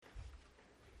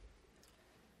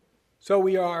So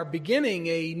we are beginning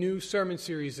a new sermon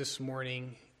series this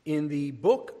morning in the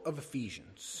book of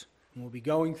Ephesians. And we'll be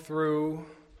going through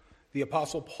the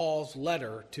Apostle Paul's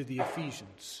letter to the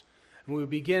Ephesians. And we'll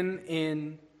begin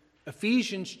in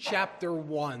Ephesians chapter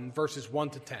 1, verses 1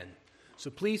 to 10.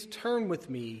 So please turn with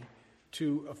me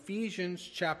to Ephesians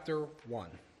chapter 1.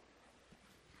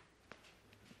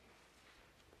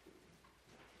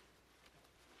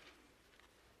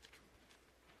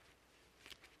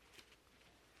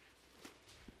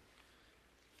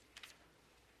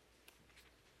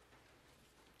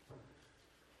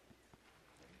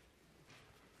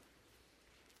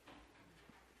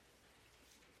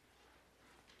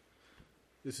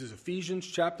 This is Ephesians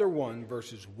chapter 1,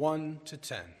 verses 1 to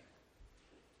 10.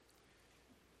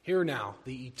 Hear now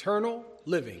the eternal,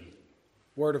 living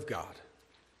Word of God.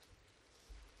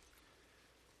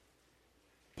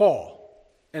 Paul,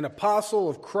 an apostle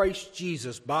of Christ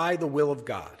Jesus by the will of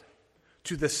God,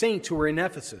 to the saints who are in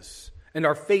Ephesus and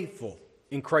are faithful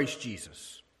in Christ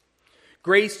Jesus.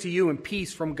 Grace to you and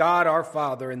peace from God our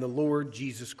Father and the Lord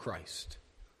Jesus Christ.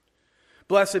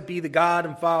 Blessed be the God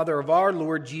and Father of our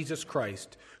Lord Jesus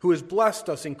Christ, who has blessed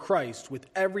us in Christ with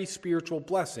every spiritual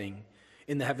blessing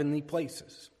in the heavenly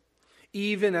places,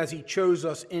 even as he chose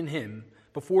us in him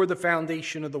before the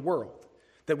foundation of the world,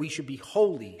 that we should be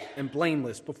holy and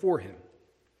blameless before him.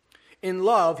 In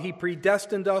love, he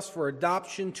predestined us for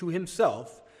adoption to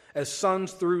himself as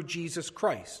sons through Jesus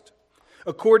Christ,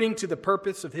 according to the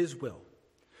purpose of his will,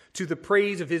 to the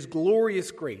praise of his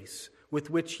glorious grace with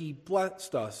which he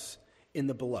blessed us in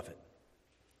the beloved.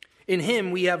 In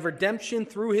him we have redemption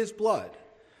through his blood,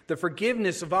 the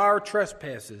forgiveness of our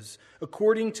trespasses,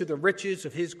 according to the riches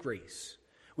of his grace,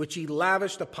 which he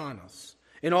lavished upon us,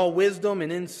 in all wisdom and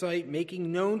insight,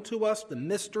 making known to us the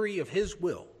mystery of his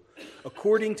will,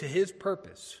 according to his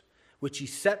purpose, which he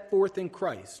set forth in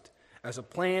Christ as a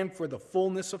plan for the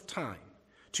fullness of time,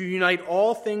 to unite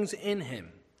all things in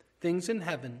him, things in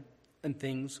heaven and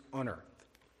things on earth.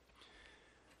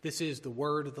 This is the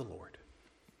word of the Lord.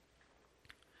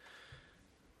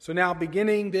 So now,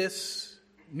 beginning this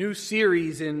new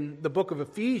series in the book of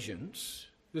Ephesians,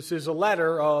 this is a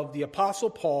letter of the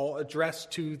Apostle Paul addressed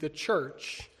to the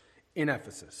church in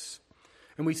Ephesus.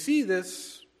 And we see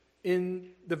this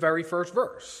in the very first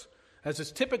verse. As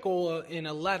is typical in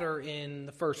a letter in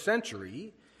the first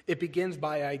century, it begins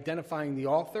by identifying the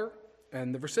author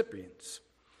and the recipients.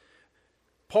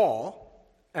 Paul,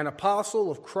 an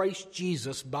apostle of Christ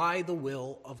Jesus by the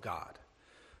will of God.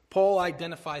 Paul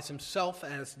identifies himself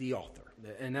as the author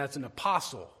and as an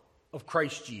apostle of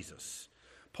Christ Jesus.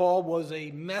 Paul was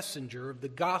a messenger of the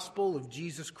gospel of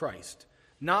Jesus Christ,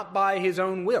 not by his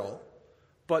own will,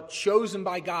 but chosen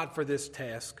by God for this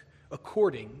task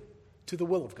according to the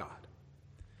will of God.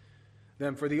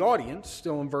 Then for the audience,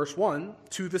 still in verse 1,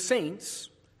 to the saints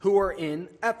who are in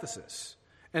Ephesus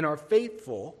and are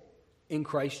faithful in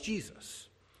Christ Jesus.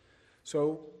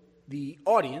 So the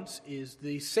audience is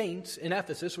the saints in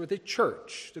Ephesus, or the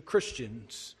church, the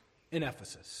Christians in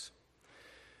Ephesus.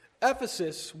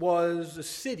 Ephesus was a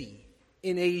city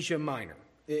in Asia Minor,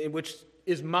 which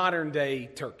is modern-day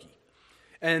Turkey.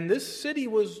 And this city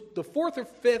was the fourth or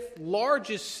fifth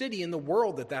largest city in the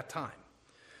world at that time.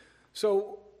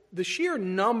 So the sheer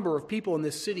number of people in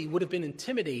this city would have been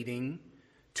intimidating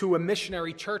to a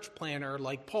missionary church planner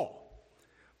like Paul.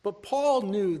 But Paul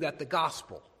knew that the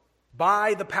gospel,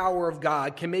 by the power of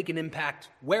God, can make an impact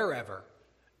wherever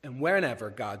and whenever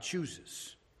God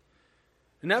chooses.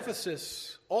 And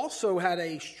Ephesus also had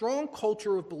a strong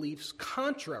culture of beliefs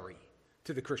contrary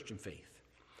to the Christian faith.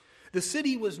 The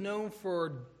city was known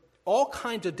for all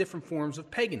kinds of different forms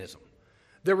of paganism.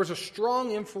 There was a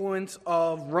strong influence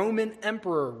of Roman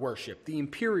emperor worship, the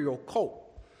imperial cult.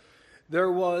 There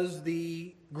was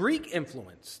the Greek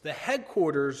influence. The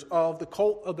headquarters of the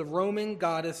cult of the Roman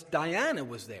goddess Diana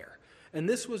was there. And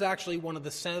this was actually one of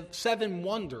the seven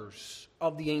wonders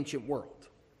of the ancient world.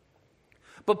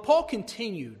 But Paul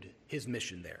continued his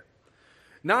mission there,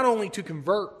 not only to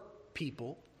convert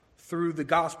people through the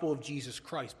gospel of Jesus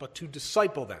Christ, but to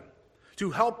disciple them,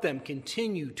 to help them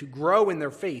continue to grow in their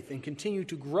faith and continue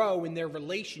to grow in their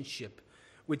relationship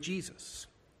with Jesus.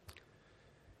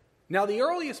 Now, the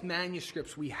earliest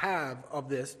manuscripts we have of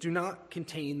this do not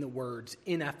contain the words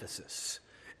in Ephesus.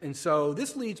 And so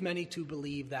this leads many to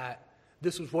believe that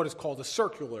this was what is called a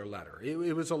circular letter.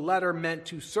 It was a letter meant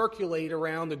to circulate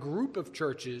around a group of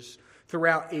churches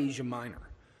throughout Asia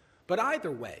Minor. But either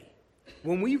way,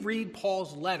 when we read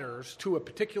Paul's letters to a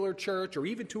particular church or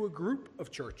even to a group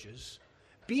of churches,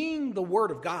 being the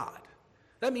Word of God,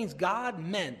 that means God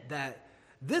meant that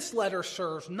this letter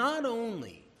serves not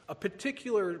only a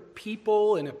particular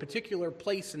people in a particular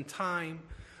place and time,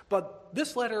 but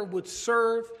this letter would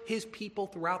serve his people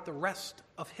throughout the rest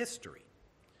of history.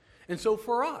 And so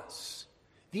for us,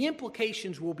 the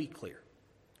implications will be clear.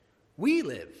 We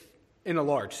live in a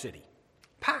large city,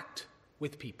 packed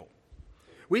with people.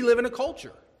 We live in a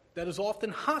culture that is often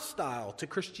hostile to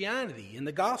Christianity and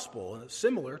the gospel,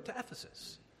 similar to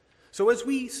Ephesus. So as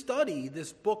we study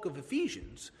this book of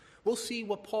Ephesians, we'll see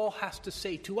what Paul has to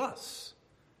say to us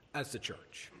as the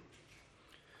church.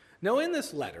 Now in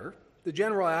this letter, the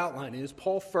general outline is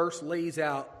Paul first lays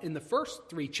out in the first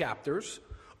 3 chapters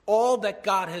all that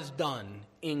God has done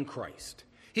in Christ.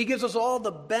 He gives us all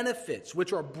the benefits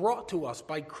which are brought to us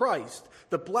by Christ,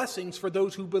 the blessings for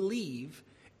those who believe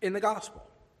in the gospel.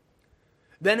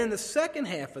 Then in the second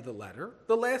half of the letter,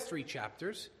 the last 3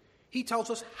 chapters, he tells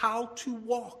us how to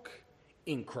walk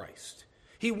in Christ.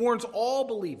 He warns all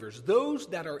believers, those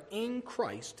that are in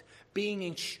Christ, being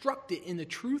instructed in the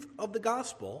truth of the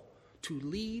gospel to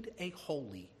lead a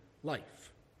holy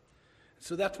life.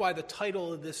 So that's why the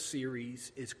title of this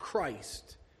series is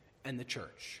Christ and the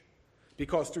Church.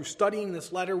 Because through studying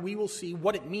this letter, we will see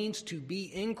what it means to be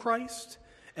in Christ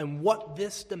and what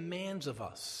this demands of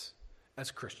us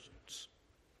as Christians.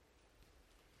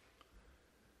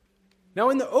 Now,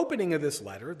 in the opening of this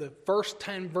letter, the first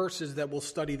 10 verses that we'll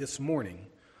study this morning,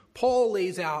 Paul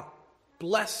lays out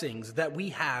blessings that we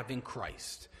have in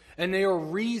Christ. And they are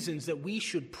reasons that we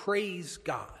should praise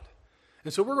God.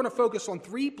 And so we're going to focus on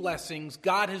 3 blessings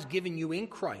God has given you in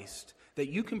Christ that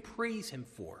you can praise him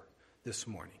for this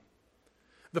morning.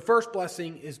 The first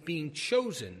blessing is being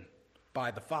chosen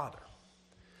by the Father.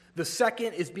 The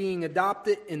second is being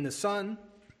adopted in the Son.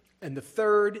 And the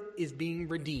third is being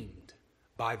redeemed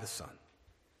by the Son.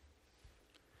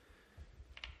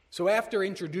 So after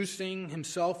introducing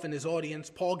himself and his audience,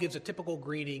 Paul gives a typical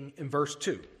greeting in verse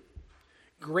 2.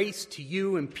 Grace to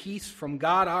you and peace from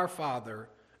God our Father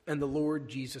and the Lord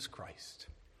Jesus Christ.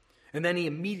 And then he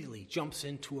immediately jumps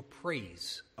into a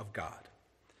praise of God.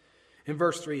 In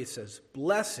verse 3 it says,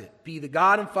 Blessed be the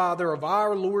God and Father of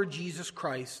our Lord Jesus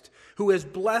Christ, who has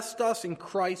blessed us in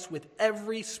Christ with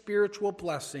every spiritual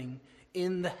blessing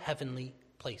in the heavenly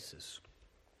places.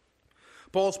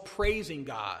 Paul's praising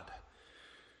God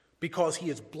because he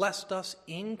has blessed us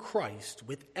in Christ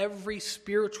with every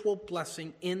spiritual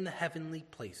blessing in the heavenly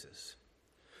places.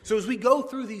 So as we go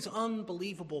through these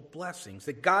unbelievable blessings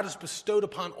that God has bestowed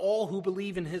upon all who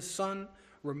believe in his Son,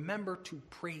 remember to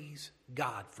praise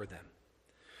God for them.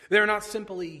 They're not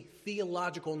simply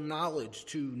theological knowledge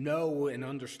to know and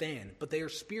understand, but they are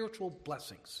spiritual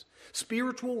blessings,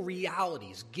 spiritual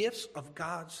realities, gifts of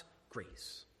God's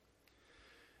grace.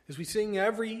 As we sing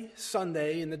every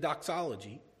Sunday in the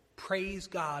doxology, praise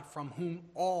God from whom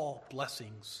all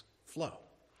blessings flow.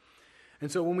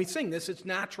 And so when we sing this, it's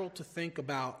natural to think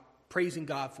about praising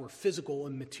God for physical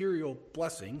and material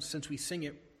blessings, since we sing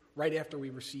it right after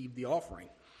we receive the offering.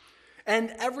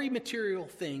 And every material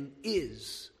thing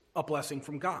is a blessing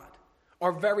from God.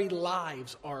 Our very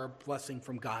lives are a blessing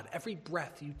from God. Every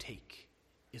breath you take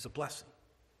is a blessing.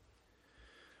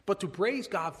 But to praise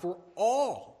God for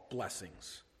all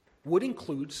blessings would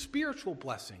include spiritual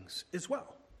blessings as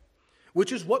well,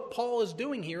 which is what Paul is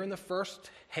doing here in the first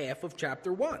half of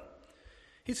chapter 1.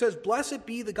 He says, Blessed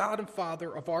be the God and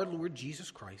Father of our Lord Jesus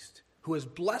Christ, who has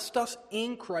blessed us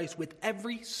in Christ with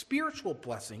every spiritual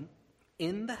blessing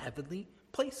in the heavenly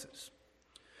places.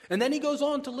 And then he goes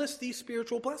on to list these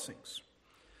spiritual blessings.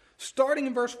 Starting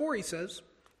in verse 4, he says,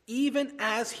 Even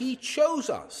as he chose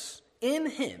us in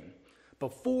him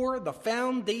before the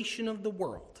foundation of the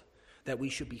world, that we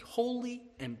should be holy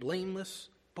and blameless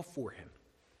before him.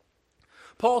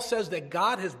 Paul says that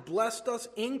God has blessed us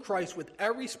in Christ with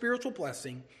every spiritual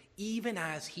blessing, even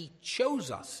as he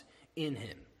chose us in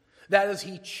him. That is,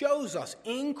 he chose us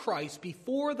in Christ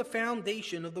before the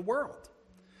foundation of the world.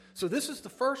 So this is the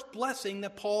first blessing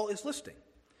that Paul is listing.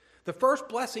 The first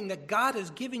blessing that God has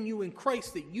given you in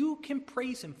Christ that you can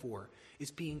praise him for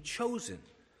is being chosen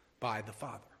by the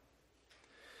Father.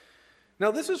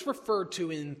 Now, this is referred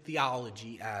to in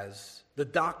theology as the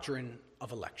doctrine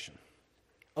of election.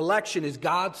 Election is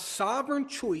God's sovereign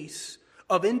choice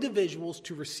of individuals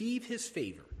to receive his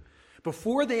favor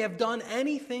before they have done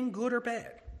anything good or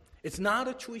bad. It's not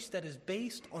a choice that is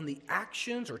based on the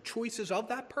actions or choices of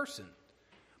that person,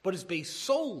 but is based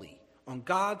solely on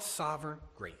God's sovereign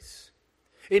grace.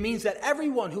 It means that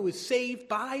everyone who is saved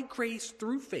by grace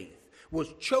through faith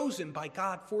was chosen by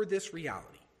God for this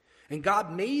reality. And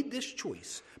God made this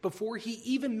choice before he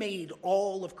even made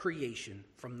all of creation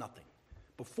from nothing,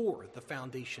 before the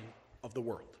foundation of the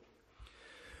world.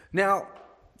 Now,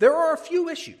 there are a few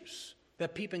issues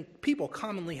that people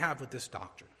commonly have with this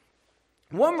doctrine.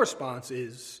 One response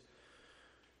is,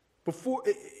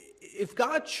 if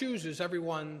God chooses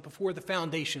everyone before the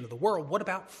foundation of the world, what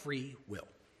about free will?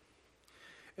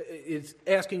 It's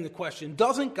asking the question,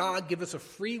 doesn't God give us a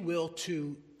free will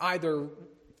to either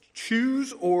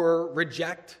choose or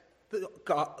reject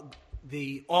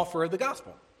the offer of the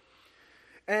gospel?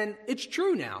 And it's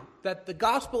true now that the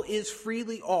gospel is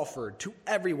freely offered to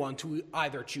everyone to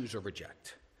either choose or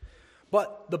reject.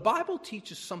 But the Bible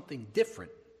teaches something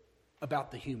different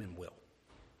about the human will.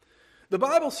 The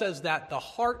Bible says that the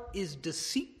heart is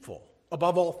deceitful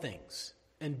above all things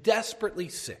and desperately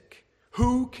sick.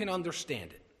 Who can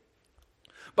understand it?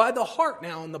 By the heart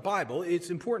now in the Bible, it's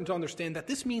important to understand that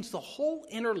this means the whole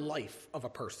inner life of a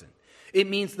person. It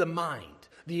means the mind,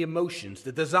 the emotions,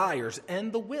 the desires,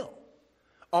 and the will.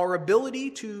 Our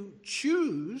ability to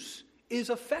choose is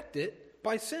affected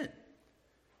by sin.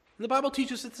 And the Bible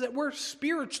teaches us that we're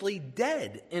spiritually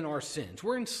dead in our sins.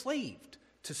 We're enslaved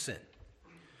to sin.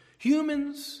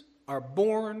 Humans are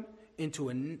born into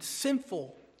a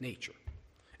sinful nature,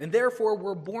 and therefore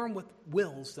we're born with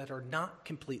wills that are not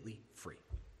completely free.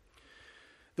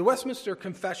 The Westminster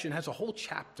Confession has a whole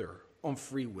chapter on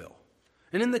free will.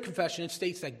 And in the confession, it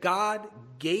states that God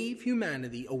gave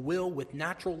humanity a will with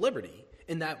natural liberty,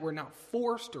 in that we're not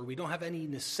forced or we don't have any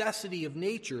necessity of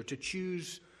nature to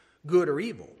choose good or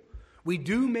evil. We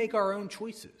do make our own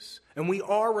choices, and we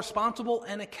are responsible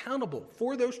and accountable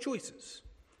for those choices.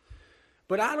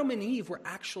 But Adam and Eve were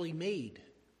actually made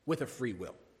with a free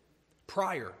will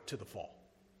prior to the fall.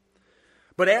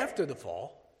 But after the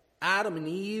fall, Adam and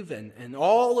Eve and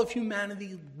all of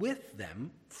humanity with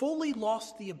them fully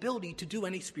lost the ability to do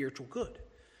any spiritual good.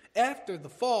 After the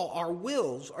fall, our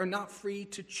wills are not free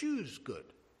to choose good.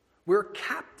 We're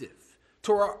captive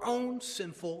to our own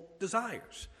sinful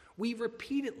desires. We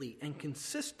repeatedly and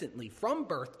consistently from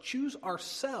birth choose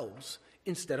ourselves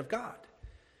instead of God.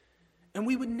 And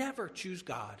we would never choose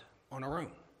God on our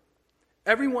own.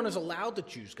 Everyone is allowed to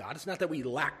choose God. It's not that we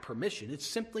lack permission. It's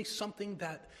simply something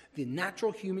that the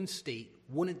natural human state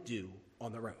wouldn't do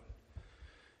on their own.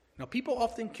 Now, people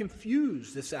often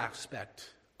confuse this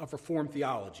aspect of Reformed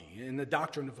theology and the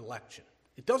doctrine of election.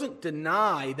 It doesn't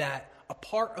deny that a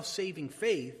part of saving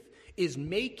faith is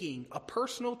making a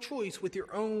personal choice with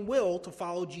your own will to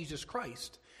follow Jesus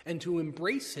Christ and to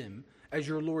embrace him as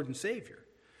your Lord and Savior.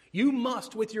 You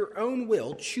must, with your own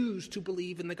will, choose to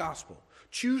believe in the gospel.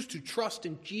 Choose to trust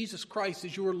in Jesus Christ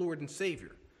as your Lord and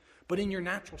Savior. But in your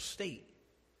natural state,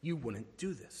 you wouldn't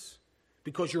do this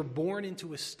because you're born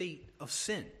into a state of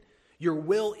sin. Your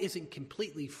will isn't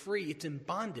completely free. It's in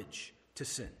bondage to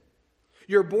sin.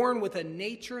 You're born with a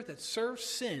nature that serves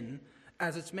sin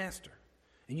as its master.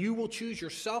 And you will choose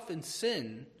yourself in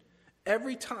sin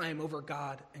every time over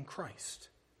God and Christ.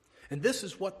 And this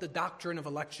is what the doctrine of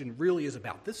election really is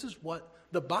about. This is what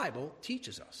the Bible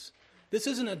teaches us. This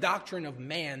isn't a doctrine of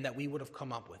man that we would have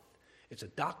come up with. It's a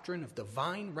doctrine of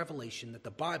divine revelation that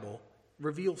the Bible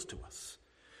reveals to us.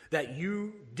 That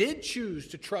you did choose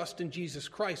to trust in Jesus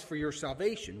Christ for your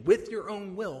salvation with your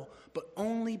own will, but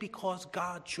only because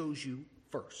God chose you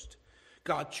first.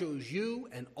 God chose you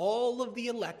and all of the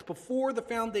elect before the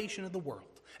foundation of the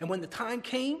world. And when the time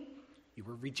came, you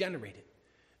were regenerated.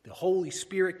 The Holy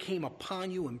Spirit came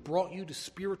upon you and brought you to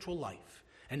spiritual life.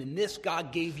 And in this,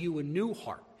 God gave you a new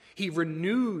heart. He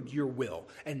renewed your will,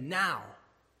 and now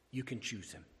you can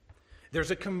choose him.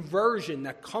 There's a conversion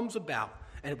that comes about,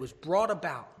 and it was brought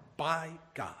about by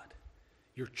God.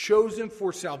 You're chosen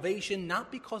for salvation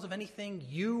not because of anything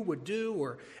you would do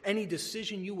or any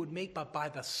decision you would make, but by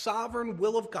the sovereign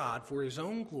will of God for his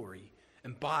own glory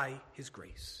and by his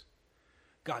grace.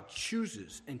 God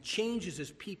chooses and changes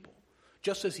his people,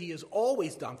 just as he has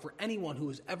always done for anyone who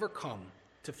has ever come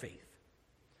to faith.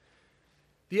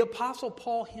 The Apostle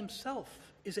Paul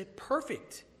himself is a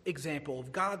perfect example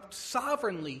of God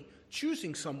sovereignly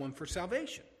choosing someone for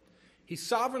salvation. He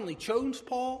sovereignly chose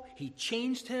Paul, he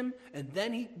changed him, and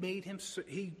then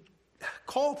he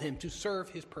called him to serve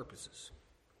his purposes.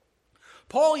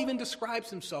 Paul even describes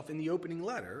himself in the opening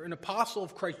letter, an apostle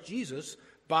of Christ Jesus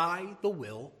by the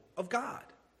will of God.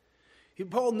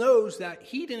 Paul knows that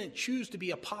he didn't choose to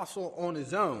be apostle on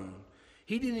his own.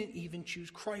 He didn't even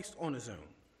choose Christ on his own.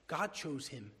 God chose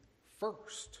him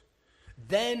first.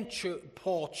 Then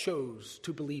Paul chose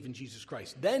to believe in Jesus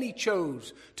Christ. Then he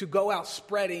chose to go out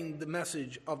spreading the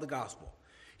message of the gospel.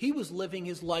 He was living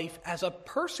his life as a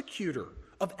persecutor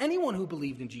of anyone who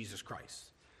believed in Jesus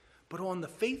Christ. But on the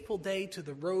faithful day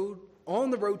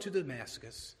on the road to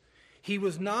Damascus, he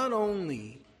was not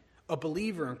only a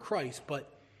believer in Christ, but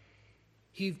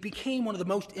He became one of the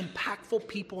most impactful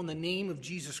people in the name of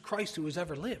Jesus Christ who has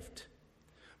ever lived.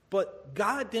 But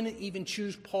God didn't even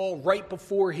choose Paul right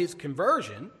before his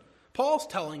conversion. Paul's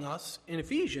telling us in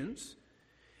Ephesians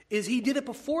is he did it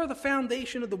before the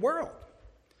foundation of the world.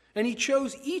 And he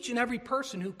chose each and every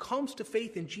person who comes to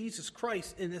faith in Jesus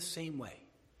Christ in this same way.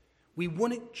 We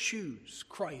wouldn't choose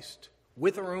Christ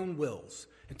with our own wills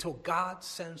until God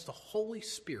sends the Holy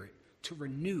Spirit to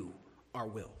renew our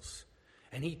wills.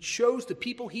 And he chose the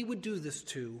people he would do this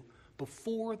to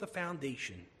before the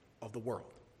foundation of the world.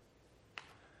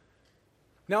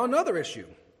 Now, another issue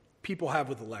people have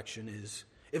with election is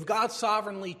if God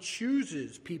sovereignly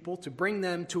chooses people to bring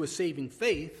them to a saving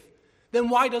faith, then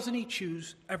why doesn't he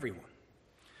choose everyone?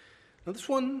 Now, this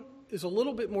one is a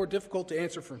little bit more difficult to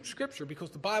answer from Scripture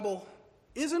because the Bible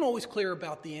isn't always clear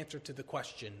about the answer to the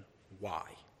question, why?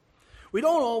 We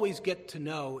don't always get to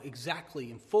know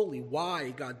exactly and fully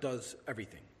why God does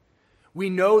everything. We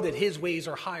know that his ways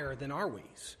are higher than our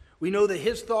ways. We know that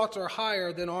his thoughts are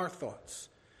higher than our thoughts.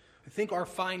 I think our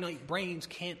finite brains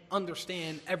can't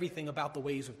understand everything about the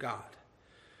ways of God.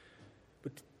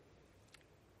 But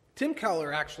Tim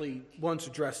Keller actually once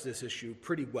addressed this issue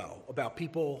pretty well about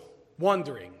people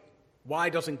wondering, why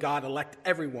doesn't God elect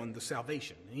everyone to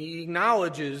salvation? And he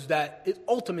acknowledges that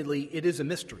ultimately it is a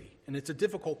mystery, and it's a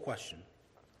difficult question.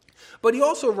 But he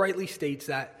also rightly states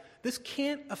that this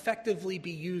can't effectively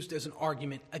be used as an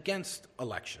argument against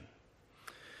election.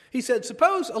 He said,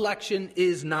 suppose election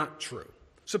is not true.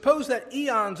 Suppose that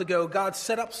eons ago God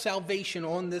set up salvation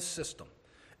on this system.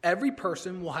 Every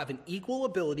person will have an equal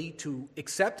ability to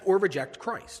accept or reject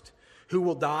Christ, who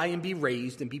will die and be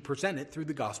raised and be presented through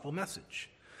the gospel message.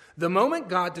 The moment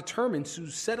God determined to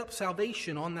set up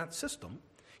salvation on that system,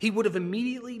 he would have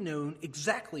immediately known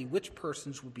exactly which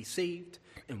persons would be saved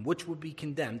and which would be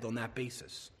condemned on that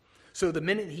basis. So the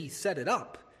minute he set it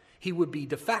up, he would be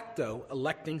de facto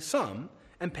electing some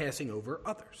and passing over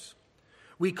others.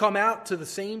 We come out to the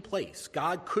same place.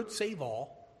 God could save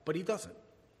all, but he doesn't.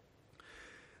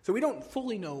 So we don't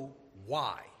fully know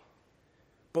why,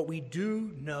 but we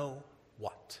do know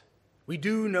what. We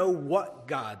do know what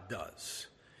God does.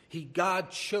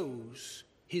 God chose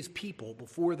his people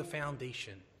before the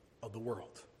foundation of the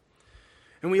world.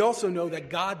 And we also know that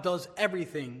God does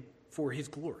everything for his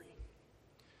glory.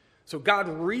 So God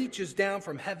reaches down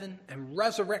from heaven and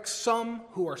resurrects some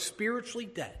who are spiritually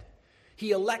dead.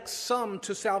 He elects some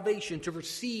to salvation to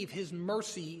receive his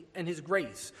mercy and his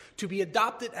grace, to be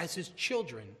adopted as his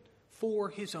children for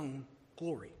his own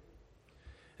glory.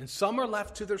 And some are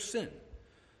left to their sin,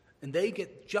 and they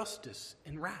get justice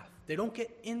and wrath. They don't get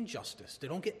injustice. They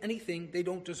don't get anything they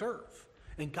don't deserve.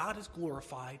 And God is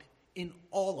glorified in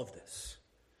all of this.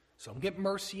 Some get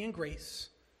mercy and grace.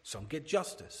 Some get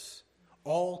justice.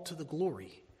 All to the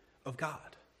glory of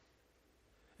God.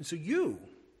 And so you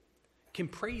can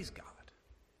praise God.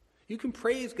 You can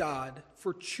praise God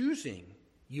for choosing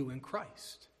you in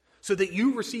Christ so that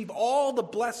you receive all the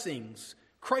blessings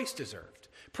Christ deserved.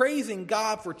 Praising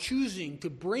God for choosing to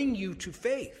bring you to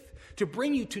faith, to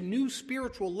bring you to new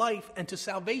spiritual life and to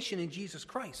salvation in Jesus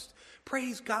Christ.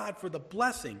 Praise God for the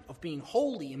blessing of being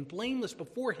holy and blameless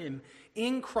before him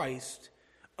in Christ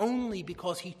only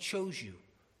because he chose you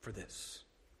for this.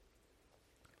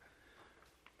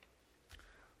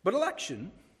 But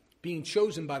election, being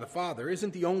chosen by the Father,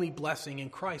 isn't the only blessing in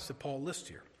Christ that Paul lists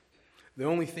here. The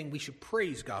only thing we should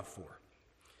praise God for.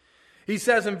 He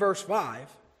says in verse 5,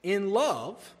 in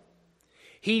love,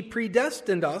 he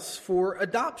predestined us for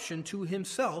adoption to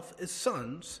himself as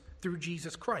sons through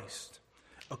Jesus Christ,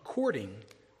 according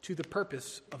to the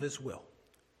purpose of his will.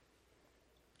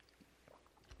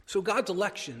 So God's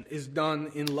election is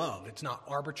done in love. It's not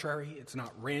arbitrary. It's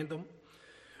not random.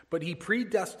 But he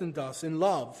predestined us in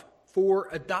love for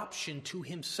adoption to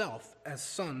himself as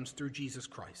sons through Jesus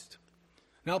Christ.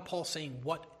 Now Paul's saying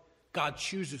what God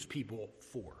chooses people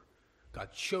for.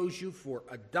 God chose you for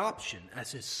adoption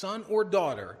as his son or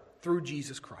daughter through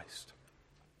Jesus Christ.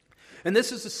 And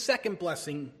this is the second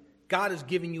blessing God has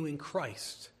given you in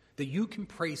Christ that you can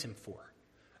praise him for.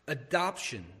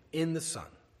 Adoption in the Son.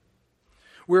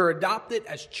 We're adopted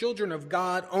as children of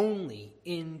God only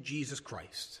in Jesus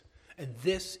Christ. And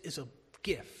this is a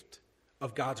gift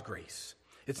of God's grace.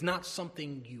 It's not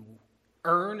something you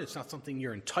earn. It's not something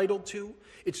you're entitled to.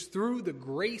 It's through the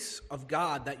grace of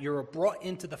God that you're brought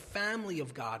into the family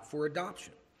of God for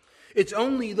adoption. It's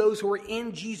only those who are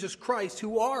in Jesus Christ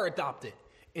who are adopted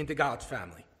into God's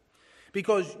family.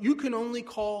 Because you can only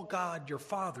call God your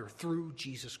Father through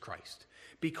Jesus Christ.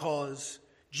 Because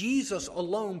Jesus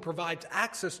alone provides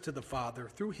access to the Father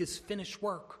through his finished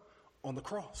work on the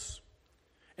cross.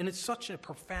 And it's such a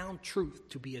profound truth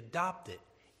to be adopted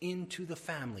into the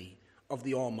family of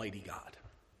the Almighty God.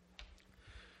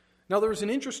 Now, there was an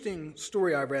interesting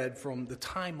story I read from the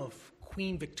time of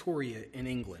Queen Victoria in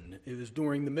England. It was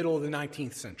during the middle of the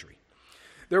 19th century.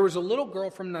 There was a little girl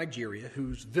from Nigeria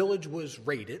whose village was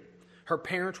raided. Her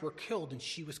parents were killed and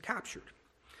she was captured.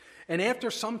 And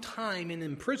after some time in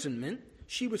imprisonment,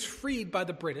 she was freed by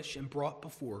the British and brought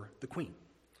before the Queen.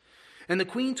 And the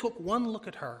Queen took one look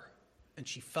at her and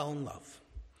she fell in love.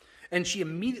 And she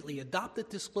immediately adopted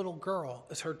this little girl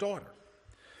as her daughter.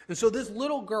 And so this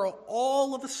little girl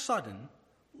all of a sudden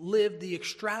lived the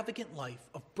extravagant life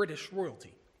of British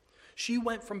royalty. She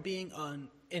went from being an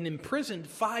imprisoned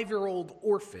 5-year-old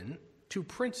orphan to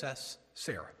Princess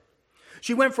Sarah.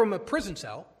 She went from a prison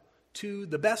cell to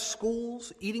the best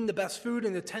schools, eating the best food,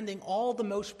 and attending all the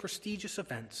most prestigious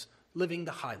events, living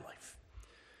the high life.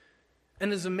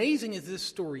 And as amazing as this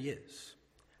story is,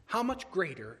 how much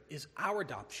greater is our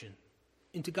adoption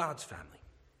into God's family?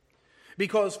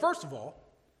 Because, first of all,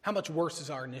 how much worse is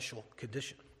our initial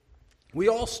condition? We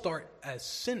all start as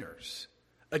sinners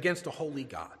against a holy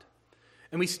God,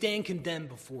 and we stand condemned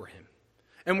before him.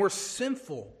 And we're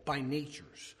sinful by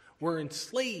natures. We're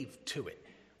enslaved to it.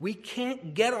 We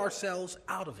can't get ourselves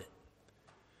out of it.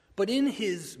 But in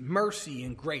his mercy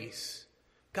and grace,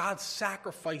 God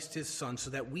sacrificed his son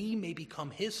so that we may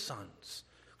become his sons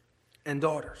and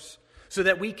daughters, so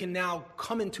that we can now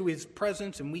come into his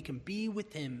presence and we can be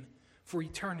with him for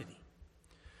eternity.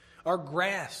 Our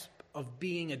grasp of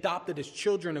being adopted as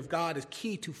children of God is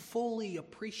key to fully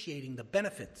appreciating the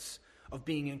benefits of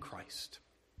being in Christ.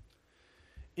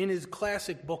 In his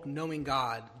classic book, Knowing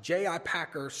God, J.I.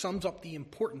 Packer sums up the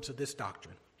importance of this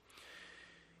doctrine.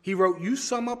 He wrote, "You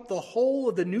sum up the whole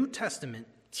of the New Testament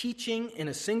teaching in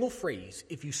a single phrase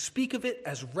if you speak of it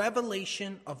as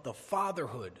revelation of the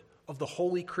fatherhood of the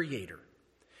Holy Creator.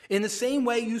 In the same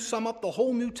way, you sum up the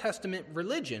whole New Testament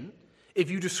religion if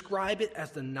you describe it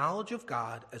as the knowledge of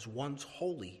God as one's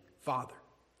holy Father.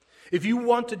 If you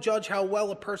want to judge how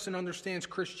well a person understands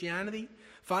Christianity,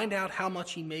 find out how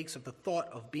much he makes of the thought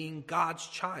of being God's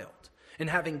child and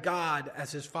having God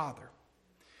as his Father."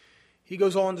 He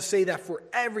goes on to say that for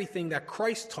everything that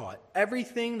Christ taught,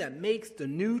 everything that makes the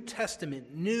New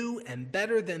Testament new and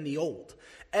better than the Old,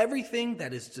 everything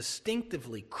that is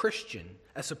distinctively Christian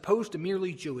as opposed to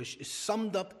merely Jewish is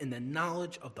summed up in the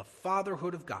knowledge of the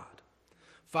fatherhood of God.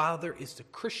 Father is the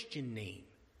Christian name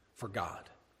for God.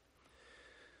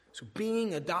 So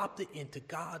being adopted into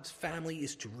God's family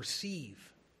is to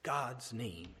receive God's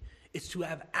name. It's to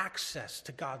have access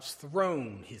to God's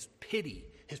throne, his pity,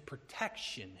 his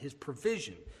protection, his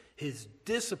provision, his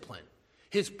discipline,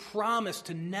 his promise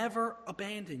to never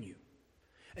abandon you.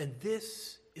 And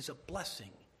this is a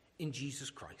blessing in Jesus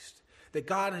Christ that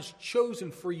God has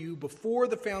chosen for you before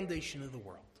the foundation of the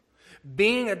world.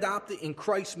 Being adopted in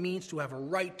Christ means to have a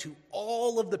right to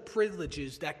all of the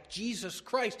privileges that Jesus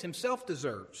Christ himself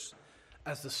deserves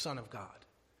as the Son of God.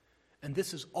 And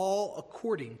this is all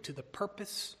according to the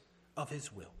purpose of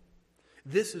his will.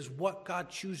 This is what God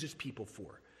chooses people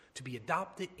for, to be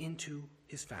adopted into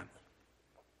his family.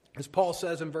 As Paul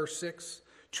says in verse 6,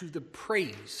 to the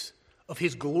praise of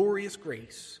his glorious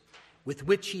grace with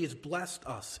which he has blessed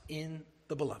us in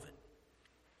the beloved.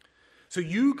 So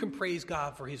you can praise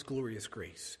God for his glorious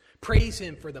grace. Praise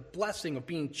him for the blessing of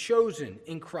being chosen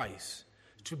in Christ,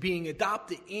 to being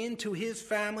adopted into his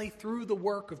family through the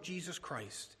work of Jesus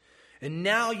Christ. And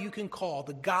now you can call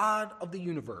the God of the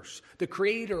universe, the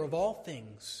creator of all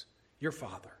things, your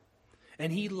Father.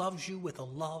 And he loves you with a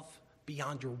love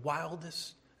beyond your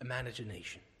wildest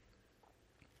imagination.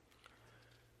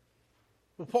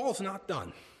 But Paul's not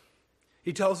done.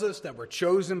 He tells us that we're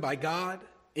chosen by God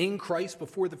in Christ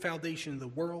before the foundation of the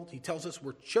world. He tells us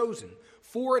we're chosen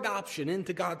for adoption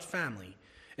into God's family.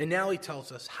 And now he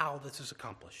tells us how this is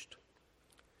accomplished.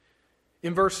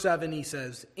 In verse 7, he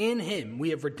says, "In him we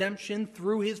have redemption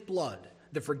through his blood,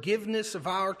 the forgiveness of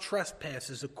our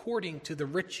trespasses according to the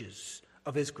riches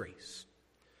of his grace."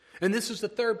 And this is the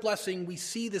third blessing we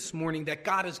see this morning that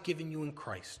God has given you in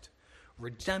Christ.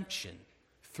 Redemption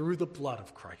through the blood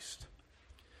of Christ.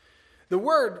 The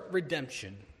word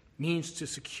redemption means to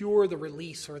secure the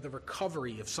release or the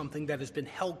recovery of something that has been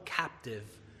held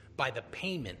captive by the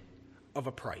payment of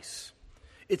a price.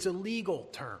 It's a legal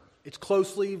term. It's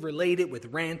closely related with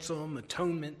ransom,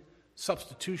 atonement,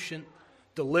 substitution,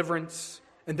 deliverance,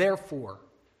 and therefore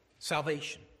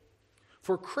salvation.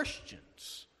 For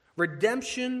Christians,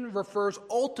 redemption refers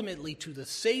ultimately to the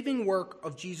saving work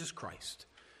of Jesus Christ.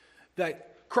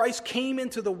 That Christ came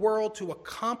into the world to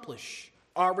accomplish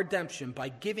our redemption by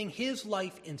giving his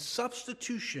life in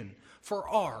substitution for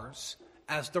ours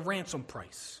as the ransom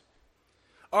price.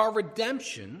 Our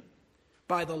redemption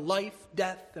by the life,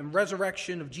 death, and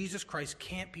resurrection of Jesus Christ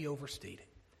can't be overstated.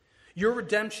 Your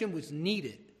redemption was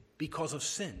needed because of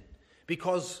sin,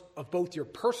 because of both your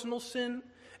personal sin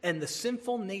and the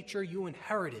sinful nature you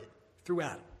inherited through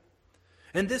Adam.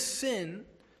 And this sin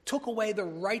took away the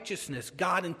righteousness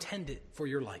God intended for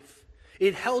your life.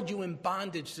 It held you in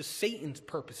bondage to Satan's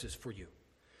purposes for you.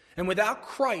 And without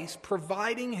Christ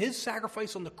providing his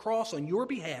sacrifice on the cross on your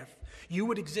behalf, you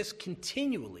would exist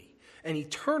continually and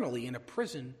eternally in a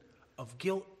prison of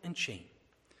guilt and shame.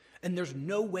 And there's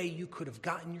no way you could have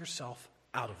gotten yourself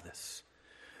out of this.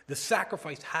 The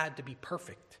sacrifice had to be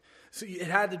perfect. So it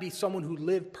had to be someone who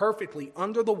lived perfectly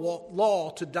under the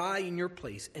law to die in your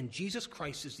place. And Jesus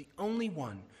Christ is the only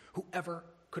one who ever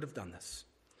could have done this.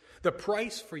 The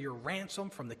price for your ransom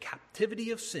from the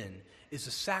captivity of sin is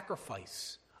the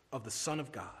sacrifice of the Son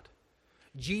of God.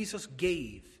 Jesus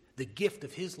gave the gift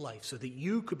of his life so that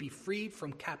you could be freed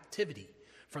from captivity,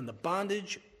 from the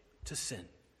bondage to sin.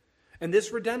 And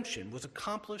this redemption was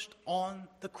accomplished on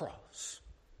the cross.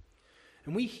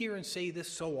 And we hear and say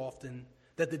this so often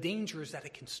that the danger is that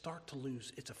it can start to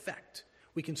lose its effect.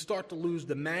 We can start to lose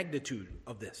the magnitude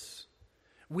of this.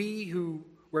 We who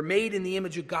were made in the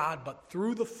image of God, but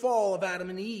through the fall of Adam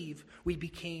and Eve, we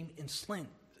became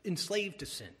enslaved to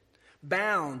sin,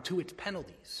 bound to its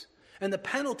penalties. And the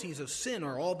penalties of sin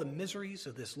are all the miseries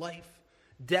of this life,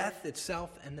 death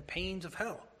itself, and the pains of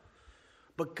hell.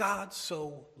 But God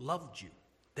so loved you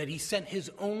that he sent his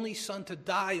only Son to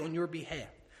die on your behalf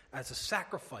as a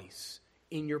sacrifice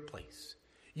in your place.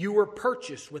 You were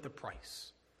purchased with a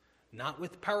price, not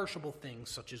with perishable things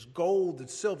such as gold and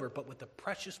silver, but with the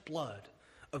precious blood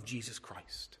of Jesus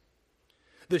Christ.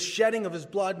 The shedding of his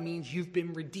blood means you've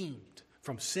been redeemed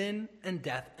from sin and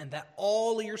death, and that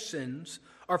all of your sins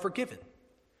are forgiven.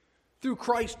 Through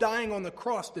Christ dying on the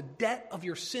cross, the debt of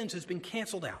your sins has been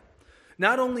canceled out.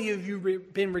 Not only have you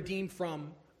been redeemed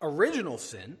from original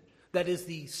sin, that is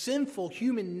the sinful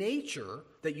human nature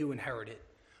that you inherited,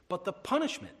 but the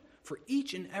punishment for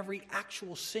each and every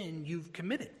actual sin you've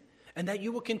committed and that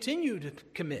you will continue to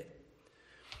commit.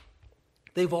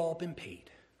 They've all been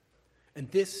paid. And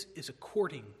this is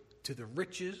according to the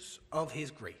riches of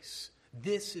his grace.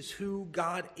 This is who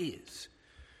God is.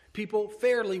 People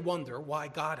fairly wonder why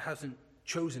God hasn't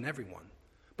chosen everyone.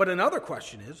 But another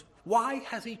question is, why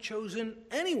has he chosen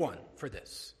anyone for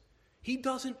this? He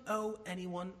doesn't owe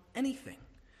anyone anything.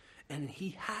 And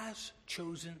he has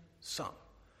chosen some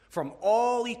from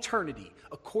all eternity,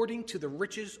 according to the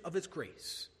riches of his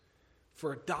grace,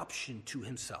 for adoption to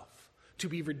himself, to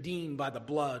be redeemed by the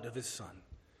blood of his Son.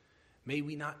 May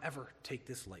we not ever take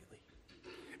this lightly.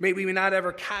 May we not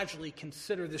ever casually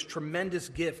consider this tremendous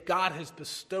gift God has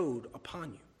bestowed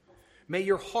upon you. May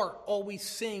your heart always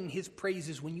sing his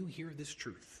praises when you hear this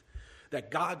truth,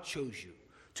 that God chose you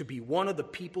to be one of the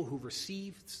people who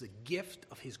receives the gift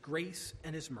of his grace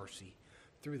and his mercy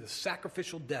through the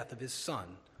sacrificial death of his Son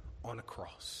on a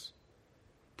cross.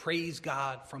 Praise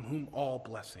God, from whom all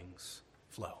blessings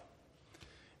flow.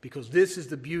 Because this is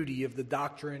the beauty of the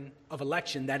doctrine of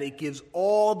election, that it gives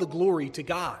all the glory to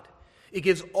God. It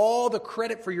gives all the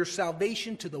credit for your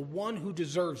salvation to the one who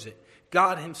deserves it,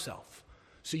 God himself.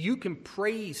 So you can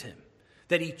praise him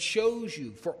that he chose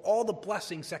you for all the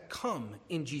blessings that come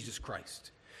in Jesus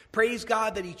Christ. Praise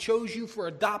God that he chose you for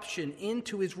adoption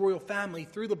into his royal family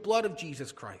through the blood of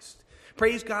Jesus Christ.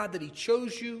 Praise God that he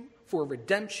chose you for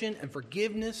redemption and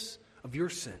forgiveness of your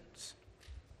sins.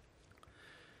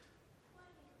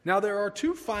 Now, there are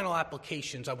two final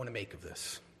applications I want to make of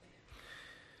this.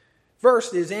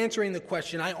 First is answering the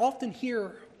question I often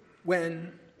hear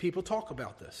when people talk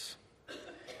about this,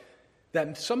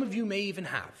 that some of you may even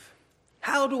have.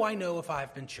 How do I know if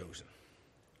I've been chosen?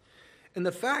 And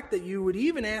the fact that you would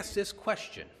even ask this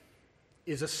question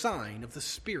is a sign of the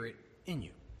Spirit in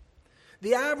you.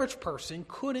 The average person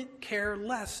couldn't care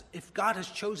less if God has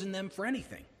chosen them for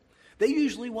anything. They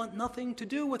usually want nothing to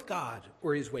do with God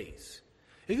or his ways.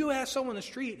 If you ask someone on the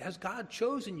street, has God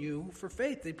chosen you for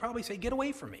faith? They'd probably say, get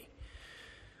away from me.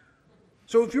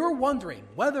 So if you're wondering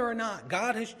whether or not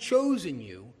God has chosen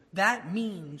you, that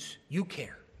means you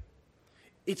care.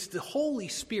 It's the Holy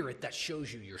Spirit that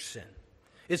shows you your sin.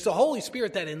 It's the Holy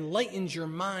Spirit that enlightens your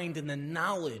mind in the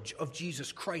knowledge of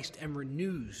Jesus Christ and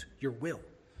renews your will.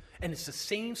 And it's the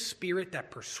same Spirit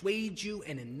that persuades you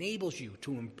and enables you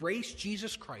to embrace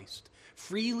Jesus Christ,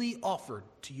 freely offered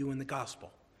to you in the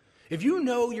gospel. If you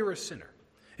know you're a sinner,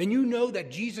 and you know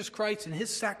that Jesus Christ and his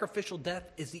sacrificial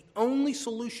death is the only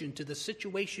solution to the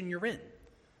situation you're in,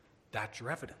 that's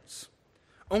your evidence.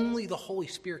 Only the Holy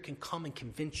Spirit can come and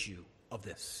convince you of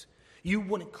this. You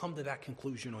wouldn't come to that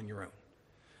conclusion on your own.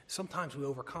 Sometimes we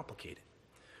overcomplicate it.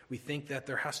 We think that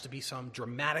there has to be some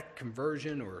dramatic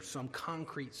conversion or some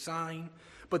concrete sign.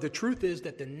 But the truth is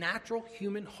that the natural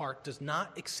human heart does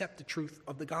not accept the truth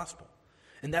of the gospel.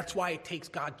 And that's why it takes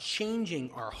God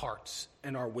changing our hearts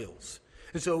and our wills.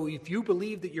 And so if you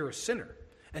believe that you're a sinner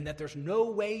and that there's no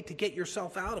way to get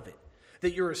yourself out of it,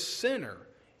 that you're a sinner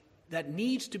that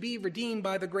needs to be redeemed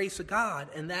by the grace of God,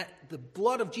 and that the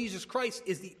blood of Jesus Christ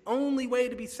is the only way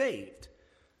to be saved,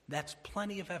 that's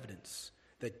plenty of evidence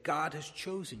that God has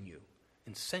chosen you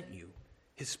and sent you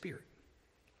his Spirit.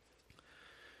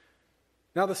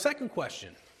 Now, the second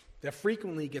question that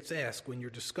frequently gets asked when you're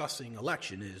discussing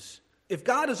election is, if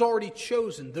God has already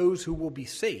chosen those who will be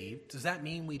saved, does that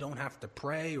mean we don't have to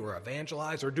pray or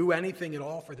evangelize or do anything at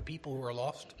all for the people who are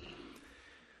lost?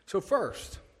 So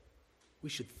first, we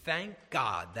should thank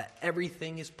God that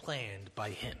everything is planned by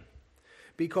him.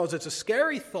 Because it's a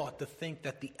scary thought to think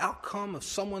that the outcome of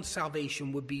someone's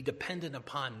salvation would be dependent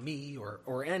upon me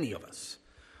or any of us.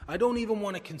 I don't even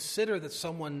want to consider that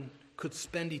someone could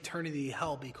spend eternity in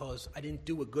hell because I didn't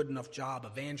do a good enough job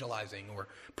evangelizing or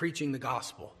preaching the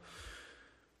gospel.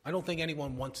 I don't think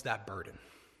anyone wants that burden.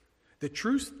 The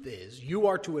truth is, you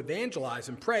are to evangelize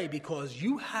and pray because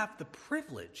you have the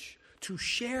privilege to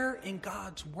share in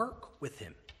God's work with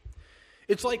him.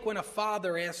 It's like when a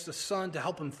father asks a son to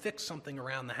help him fix something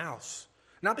around the house,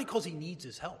 not because he needs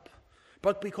his help,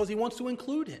 but because he wants to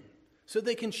include him so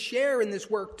they can share in this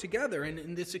work together and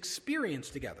in this experience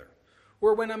together.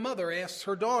 Or when a mother asks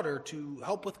her daughter to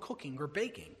help with cooking or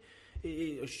baking,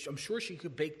 I'm sure she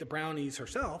could bake the brownies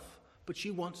herself, but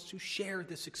she wants to share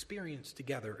this experience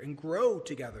together and grow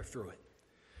together through it.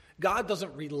 God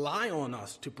doesn't rely on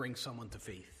us to bring someone to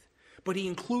faith, but he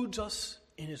includes us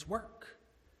in his work.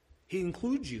 He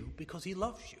includes you because he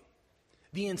loves you.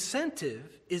 The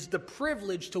incentive is the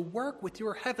privilege to work with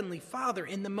your heavenly Father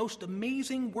in the most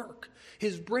amazing work,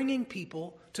 his bringing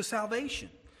people to salvation.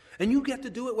 And you get to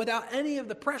do it without any of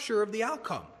the pressure of the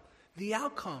outcome. The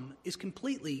outcome is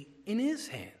completely in his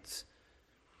hands.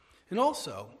 And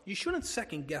also, you shouldn't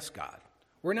second guess God.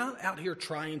 We're not out here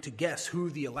trying to guess who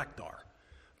the elect are.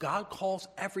 God calls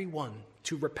everyone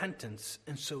to repentance,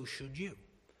 and so should you.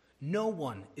 No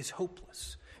one is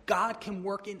hopeless. God can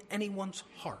work in anyone's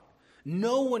heart.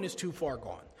 No one is too far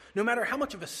gone, no matter how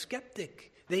much of a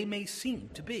skeptic they may seem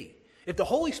to be. If the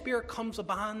Holy Spirit comes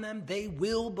upon them, they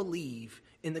will believe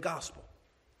in the gospel.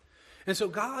 And so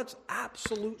God's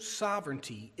absolute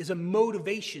sovereignty is a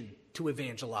motivation to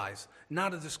evangelize,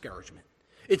 not a discouragement.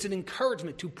 It's an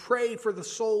encouragement to pray for the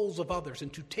souls of others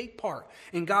and to take part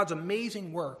in God's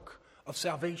amazing work of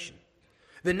salvation.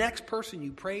 The next person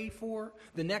you pray for,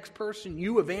 the next person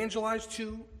you evangelize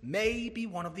to, may be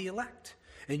one of the elect.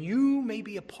 And you may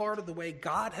be a part of the way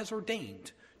God has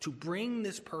ordained to bring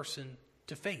this person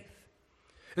to faith.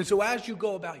 And so as you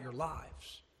go about your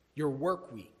lives, your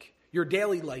work week, your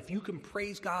daily life, you can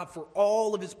praise God for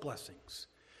all of his blessings.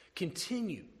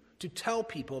 Continue to tell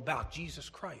people about Jesus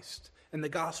Christ and the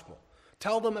gospel.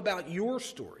 Tell them about your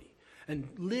story and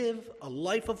live a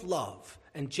life of love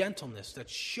and gentleness that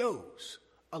shows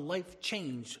a life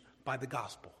changed by the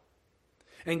gospel.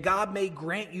 And God may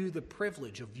grant you the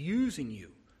privilege of using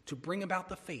you to bring about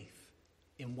the faith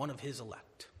in one of his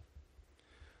elect.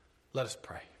 Let us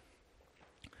pray.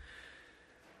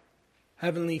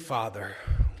 Heavenly Father,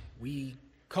 we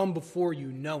come before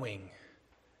you knowing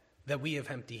that we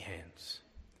have empty hands,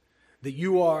 that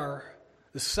you are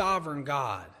the sovereign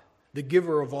God, the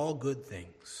giver of all good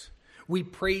things. We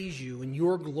praise you in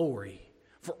your glory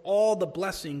for all the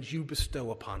blessings you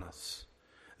bestow upon us,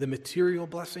 the material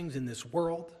blessings in this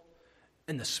world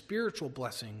and the spiritual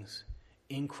blessings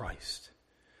in Christ,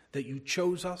 that you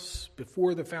chose us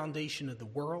before the foundation of the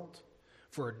world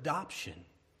for adoption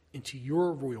into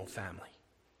your royal family,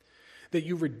 that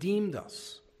you redeemed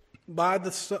us by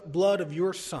the blood of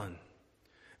your Son,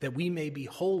 that we may be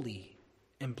holy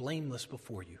and blameless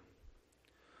before you.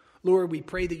 Lord, we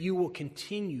pray that you will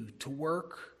continue to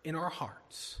work in our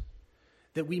hearts,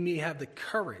 that we may have the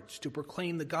courage to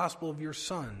proclaim the gospel of your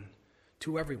Son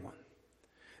to everyone,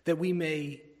 that we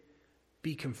may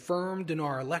be confirmed in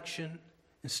our election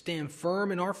and stand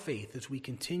firm in our faith as we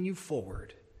continue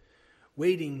forward,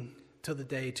 waiting till the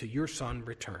day till your Son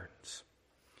returns.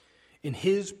 In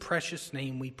his precious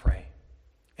name we pray.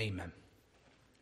 Amen.